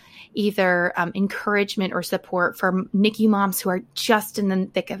of either encouragement or support for NICU moms who are just in the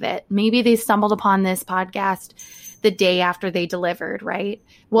thick of it. Maybe they stumbled upon this podcast the day after they delivered, right?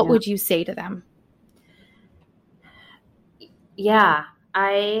 What would you say to them? Yeah,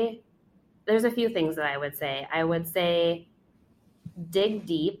 there's a few things that I would say. I would say dig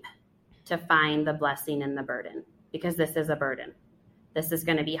deep to find the blessing in the burden, because this is a burden. This is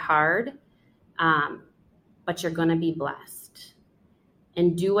going to be hard, but you're going to be blessed.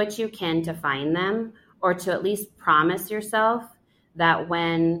 And do what you can to find them, or to at least promise yourself that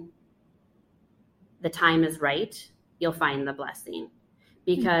when the time is right, you'll find the blessing,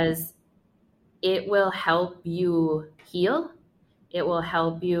 because it will help you heal. It will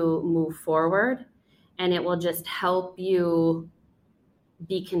help you move forward, and it will just help you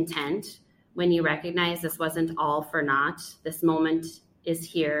be content when you recognize this wasn't all for naught. This moment is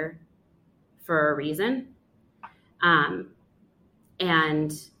here for a reason.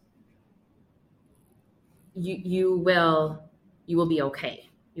 And you will be okay.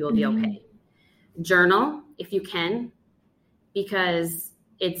 You will be okay. Journal if you can, because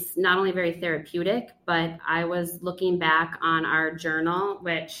it's not only very therapeutic, but I was looking back on our journal,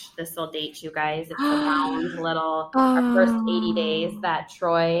 which this will date you guys. It's a round little, our first 80 days that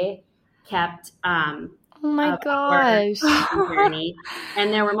Troy kept. Oh my gosh. Journey.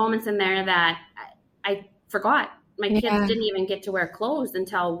 And there were moments in there that I forgot. My kids didn't even get to wear clothes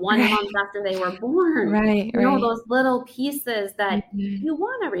until 1 month after they were born. Right. Those little pieces that you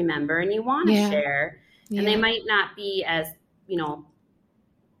want to remember and you want to share. And they might not be as,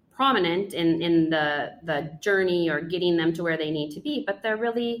 prominent in the journey or getting them to where they need to be, but they're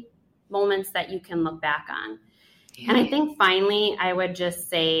really moments that you can look back on. And I think finally, I would just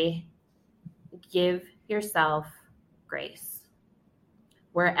say, give yourself grace.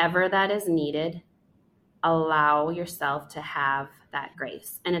 Wherever that is needed, allow yourself to have that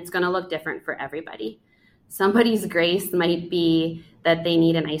grace. And it's going to look different for everybody. Somebody's grace might be that they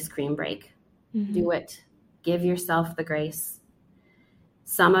need an ice cream break. Do it. Give yourself the grace.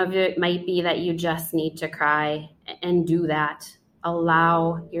 Some of it might be that you just need to cry, and do that.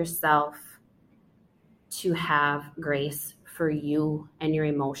 Allow yourself to have grace for you and your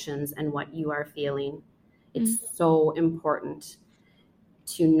emotions and what you are feeling. It's so important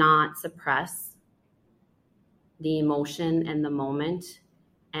to not suppress the emotion and the moment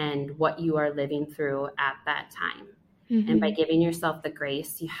and what you are living through at that time. And by giving yourself the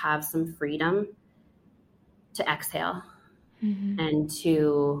grace, you have some freedom to exhale. And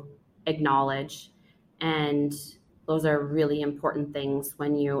to acknowledge. And those are really important things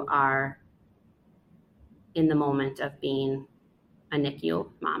when you are in the moment of being a NICU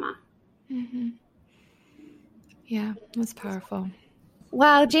mama. Yeah, that's powerful.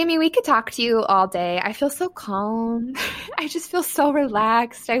 Well, Jamie, we could talk to you all day. I feel so calm. I just feel so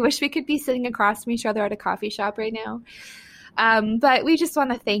relaxed. I wish we could be sitting across from each other at a coffee shop right now. But we just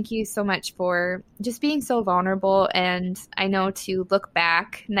want to thank you so much for just being so vulnerable. And I know to look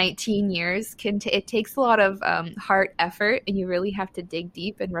back 19 years, it takes a lot of heart effort, and you really have to dig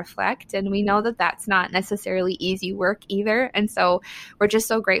deep and reflect. And we know that that's not necessarily easy work either. And so we're just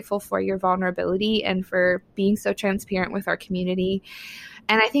so grateful for your vulnerability and for being so transparent with our community.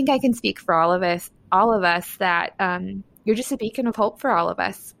 And I think I can speak for all of us that you're just a beacon of hope for all of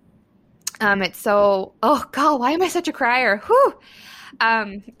us. It's so, oh God, why am I such a crier? Whew.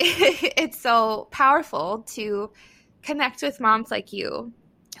 It's so powerful to connect with moms like you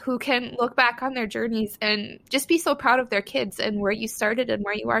who can look back on their journeys and just be so proud of their kids and where you started and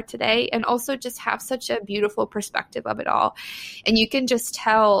where you are today, and also just have such a beautiful perspective of it all. And you can just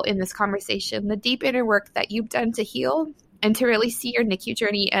tell in this conversation the deep inner work that you've done to heal and to really see your NICU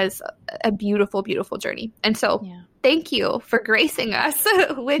journey as a beautiful, beautiful journey. And so thank you for gracing us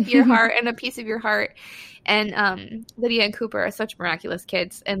with your heart and a piece of your heart And Lydia and Cooper are such miraculous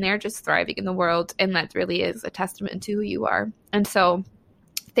kids, and they're just thriving in the world. And that really is a testament to who you are. And so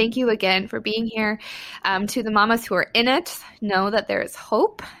thank you again for being here. To the mamas who are in it, know that there is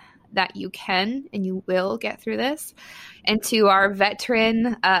hope, that you can and you will get through this. And to our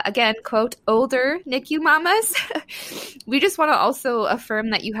veteran, again, quote, older NICU mamas, we just want to also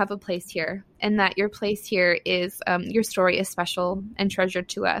affirm that you have a place here, and that your place here is, your story is special and treasured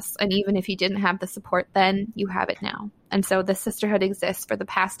to us. And even if you didn't have the support then, you have it now. And so the sisterhood exists for the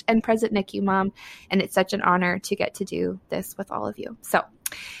past and present NICU mom, and it's such an honor to get to do this with all of you. So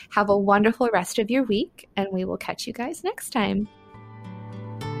have a wonderful rest of your week, and we will catch you guys next time.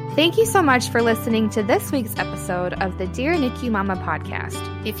 Thank you so much for listening to this week's episode of the Dear NICU Mama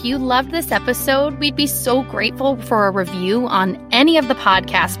podcast. If you loved this episode, we'd be so grateful for a review on any of the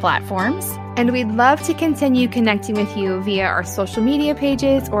podcast platforms. And we'd love to continue connecting with you via our social media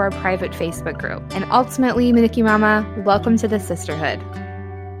pages or a private Facebook group. And ultimately, NICU Mama, welcome to the sisterhood.